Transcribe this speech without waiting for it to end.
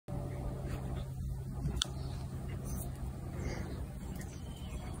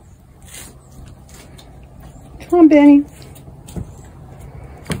Come on, Benny.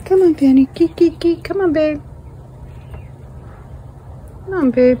 Come on, Benny. Kiki. Come on, babe. Come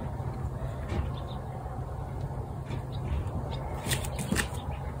on, babe.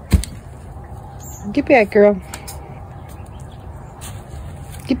 Get back, girl.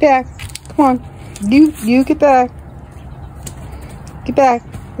 Get back. Come on. You get back. Get back.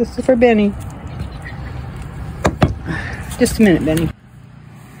 This is for Benny. Just a minute, Benny.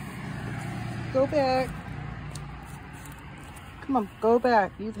 Go back. Come on, go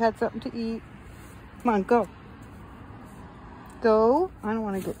back. You've had something to eat. Come on, go. Go. I don't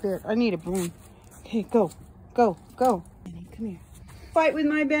want to get bit. I need a broom. Okay, go. Go. Go. Benny, come here. Fight with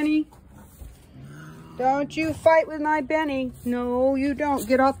my Benny. Don't you fight with my Benny. No, you don't.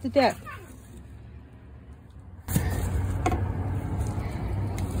 Get off the deck.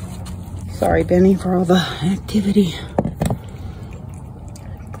 Sorry, Benny, for all the activity.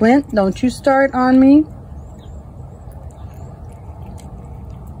 Clint, don't you start on me.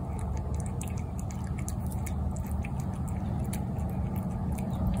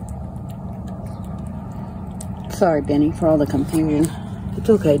 Sorry, Benny, for all the confusion. It's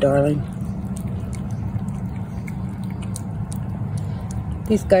okay, darling.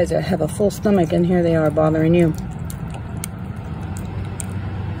 These guys have a full stomach, and here they are bothering you.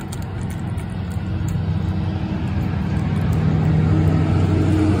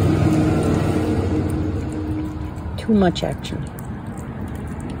 Too much action.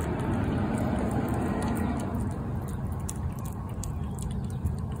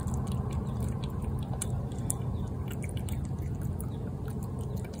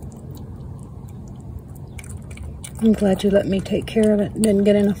 I'm glad you let me take care of it and didn't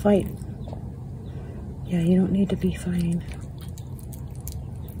get in a fight. Yeah, you don't need to be fighting.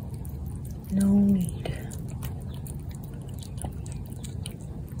 No need.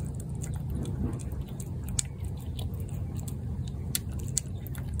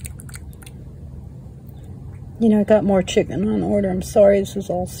 You know, I got more chicken on order. I'm sorry, this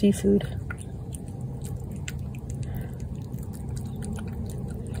is all seafood.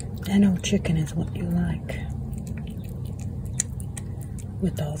 I know chicken is what you like.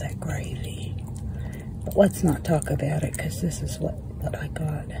 With all that gravy. But let's not talk about it, because this is what I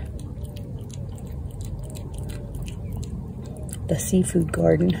got. The seafood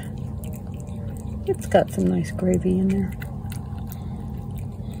garden. It's got some nice gravy in there.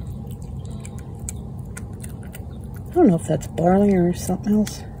 I don't know if that's barley or something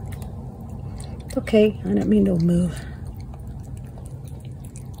else. It's okay, I didn't mean to move.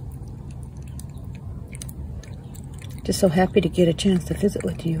 Just so happy to get a chance to visit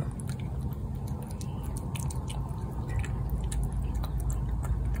with you.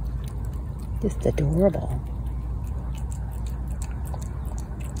 Just adorable.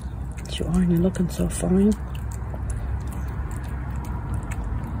 You are, and you're looking so fine.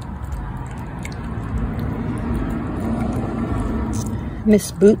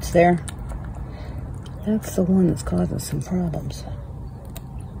 Miss Boots there. That's the one that's causing some problems.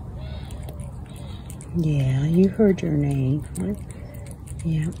 Yeah, you heard your name, right?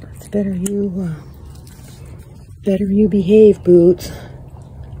 Yeah, it's better you behave, Boots.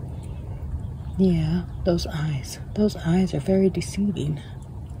 Yeah, those eyes are very deceiving.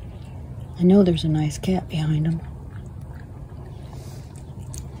 I know there's a nice cat behind them.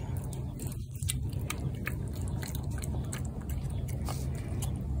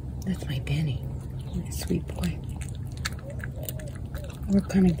 That's my Benny, my sweet boy. We're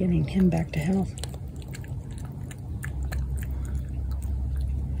kind of getting him back to health.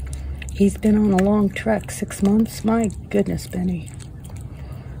 He's been on a long trek, 6 months. My goodness, Benny.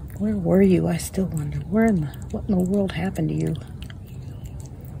 Where were you? I still wonder. What in the world happened to you?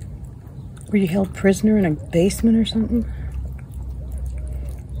 Were you held prisoner in a basement or something?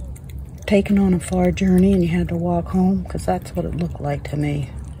 Taken on a far journey and you had to walk home? Because that's what it looked like to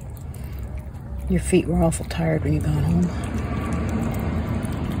me. Your feet were awful tired when you got home.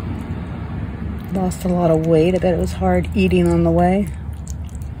 Lost a lot of weight. I bet it was hard eating on the way.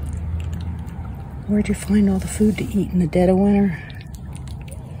 Where'd you find all the food to eat in the dead of winter?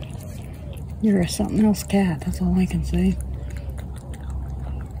 You're a something else cat, that's all I can say.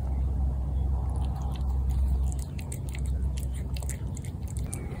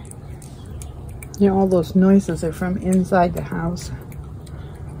 You know, all those noises are from inside the house.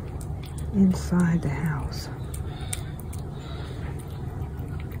 Inside the house.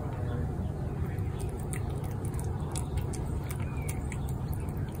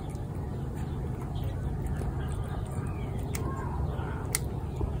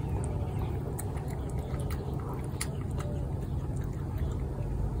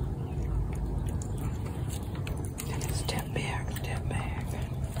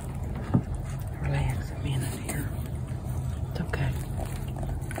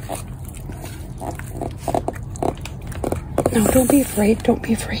 No, don't be afraid. Don't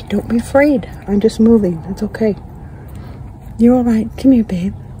be afraid. Don't be afraid. I'm just moving. It's okay. You're all right. Come here,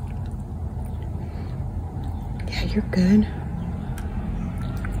 babe. Yeah, you're good.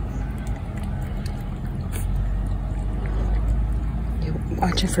 You're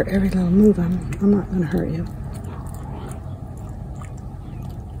watching for every little move. I'm not going to hurt you.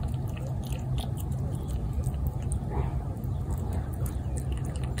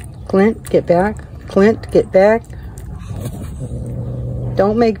 Clint, get back. Clint, get back.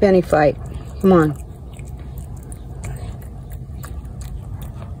 Don't make Benny fight. Come on.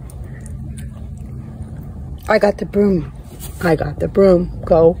 I got the broom. I got the broom.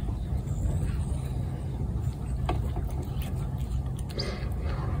 Go.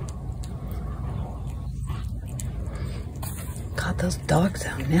 God, those dogs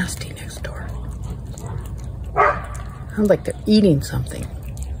sound nasty next door. Sounds like they're eating something.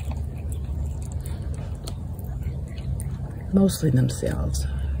 Mostly themselves.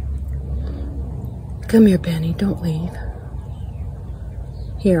 Come here, Benny. Don't leave.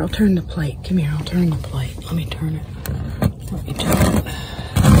 Here, I'll turn the plate. Come here, I'll turn the plate. Let me turn it. Let me turn it.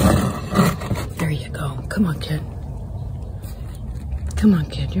 There you go. Come on, kid. Come on,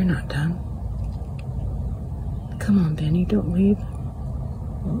 kid. You're not done. Come on, Benny. Don't leave.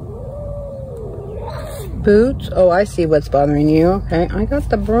 Boots? Oh, I see what's bothering you. Okay, I got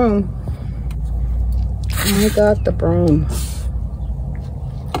the broom. I got the broom.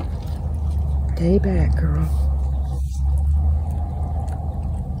 Stay back, girl.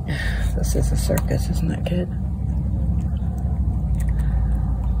 This is a circus, isn't it, kid?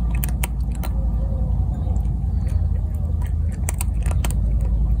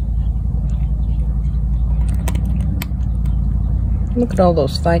 Look at all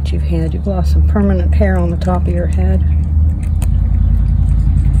those fights you've had. You've lost some permanent hair on the top of your head.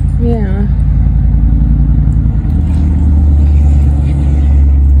 Yeah.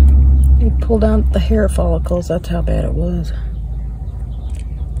 You pulled out the hair follicles. That's how bad it was.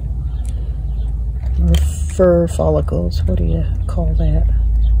 Or fur follicles. What do you call that?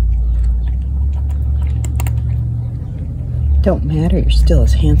 Don't matter. You're still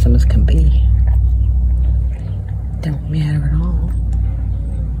as handsome as can be. Don't matter at all.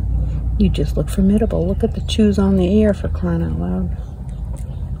 You just look formidable. Look at the chews on the ear, for crying out loud.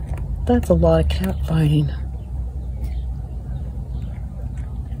 That's a lot of cat fighting.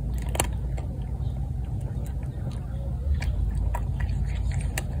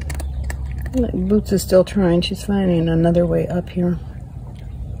 Boots is still trying. She's finding another way up here.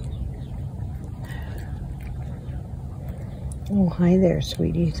 Oh, hi there,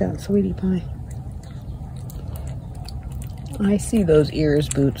 sweetie. Is that Sweetie Pie? I see those ears,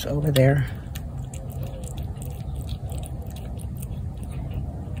 Boots, over there.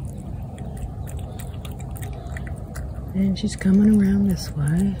 And she's coming around this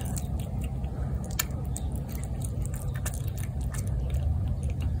way.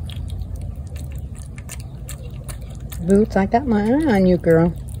 Boots, I got my eye on you,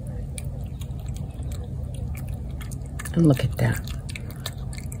 girl. And look at that.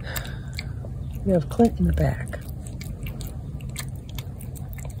 We have Clint in the back.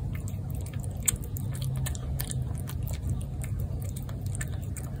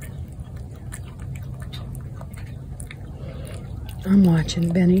 I'm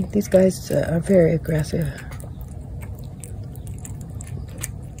watching, Benny. These guys are very aggressive.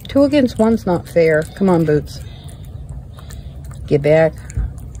 2 against 1's not fair. Come on, Boots. Get back.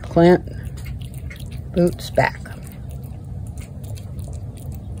 Clint. Boots back.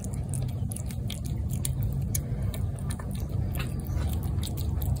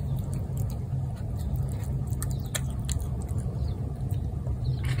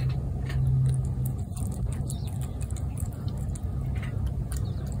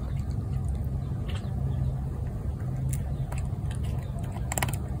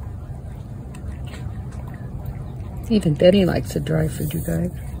 Even Betty likes the dry food, you guys.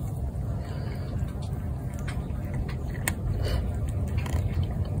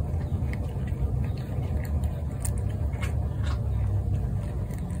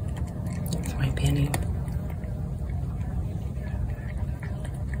 That's my Benny.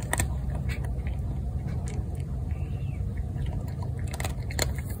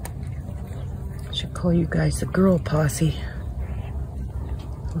 Should call you guys the girl posse.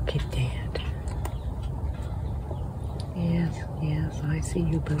 Look at that. Yes, I see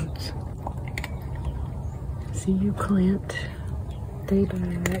you, Boots. See you, Clint. Stay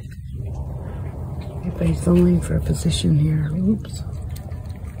back. Everybody's going for a position here. Oops.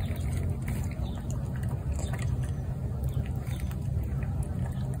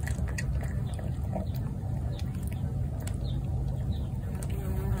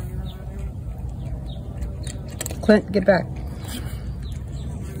 Clint, get back.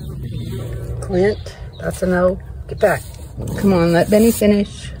 Clint, that's a no. Get back. Come on, let Benny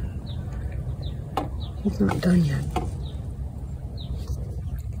finish. He's not done yet.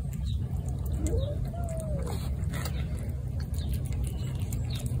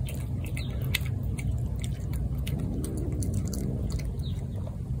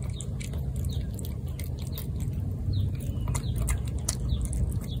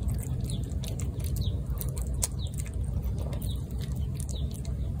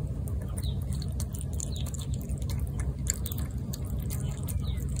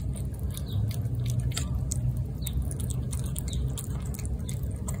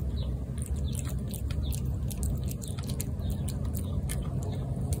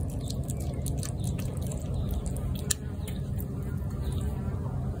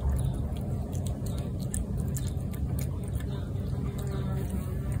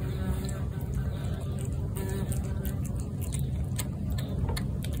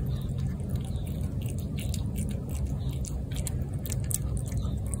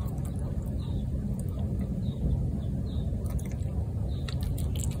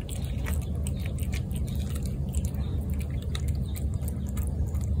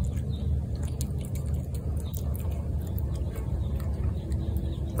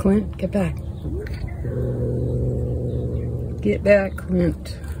 Clint, get back. Get back,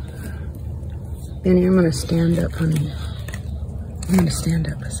 Clint. Benny, I'm gonna stand up, honey. I'm gonna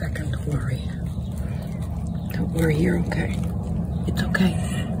stand up a second, don't worry. Don't worry, you're okay. It's okay.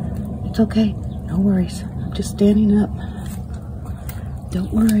 It's okay, no worries. I'm just standing up.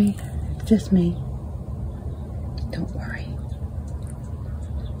 Don't worry, it's just me. Don't worry.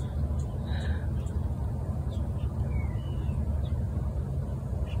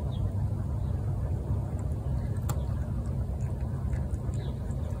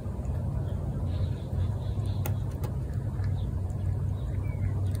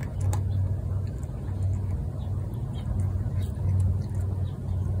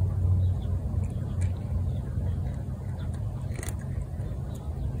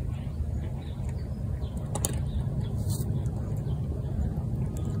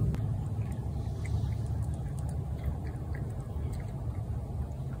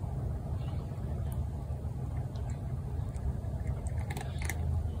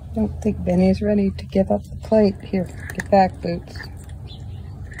 Don't think Benny's ready to give up the plate. Here, get back, Boots.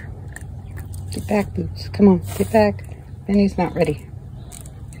 Get back, Boots. Come on, get back. Benny's not ready.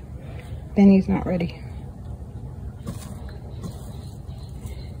 Benny's not ready.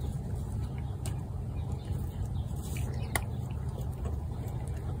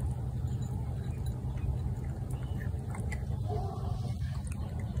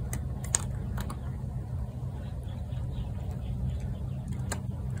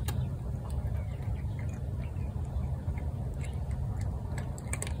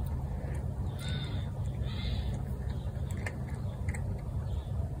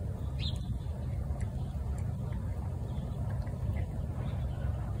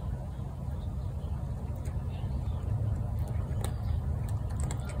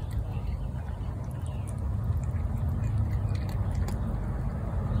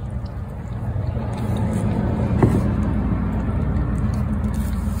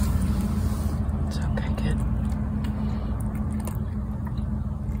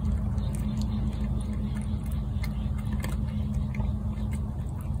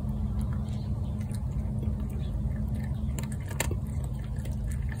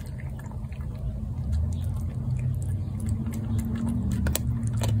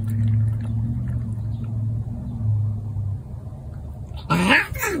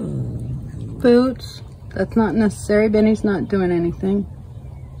 Boots, that's not necessary. Benny's not doing anything.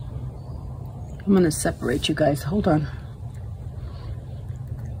 I'm gonna separate you guys. Hold on.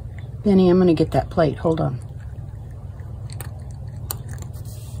 Benny, I'm gonna get that plate. Hold on.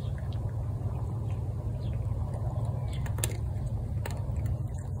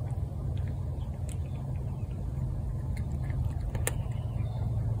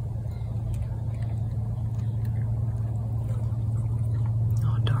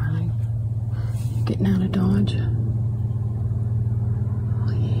 Getting out of Dodge. Oh,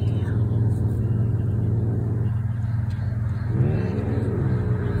 yeah.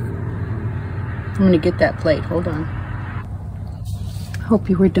 I'm gonna get that plate. Hold on. Hope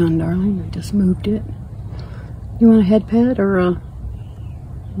you were done, darling. I just moved it. You want a head pet or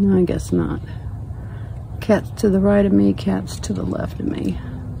no, I guess not. Cat's to the right of me, cat's to the left of me.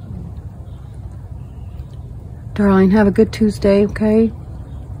 Darling, have a good Tuesday, okay?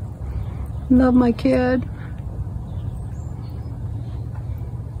 Love my kid.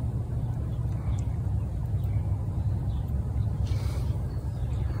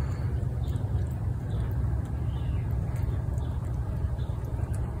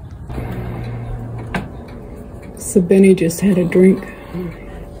 So Benny just had a drink.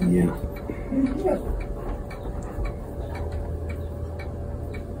 Yeah.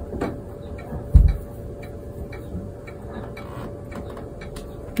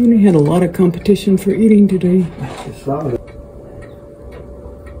 Benny had a lot of competition for eating today.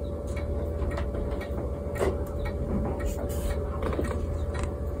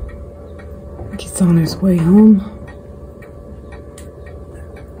 He's on his way home.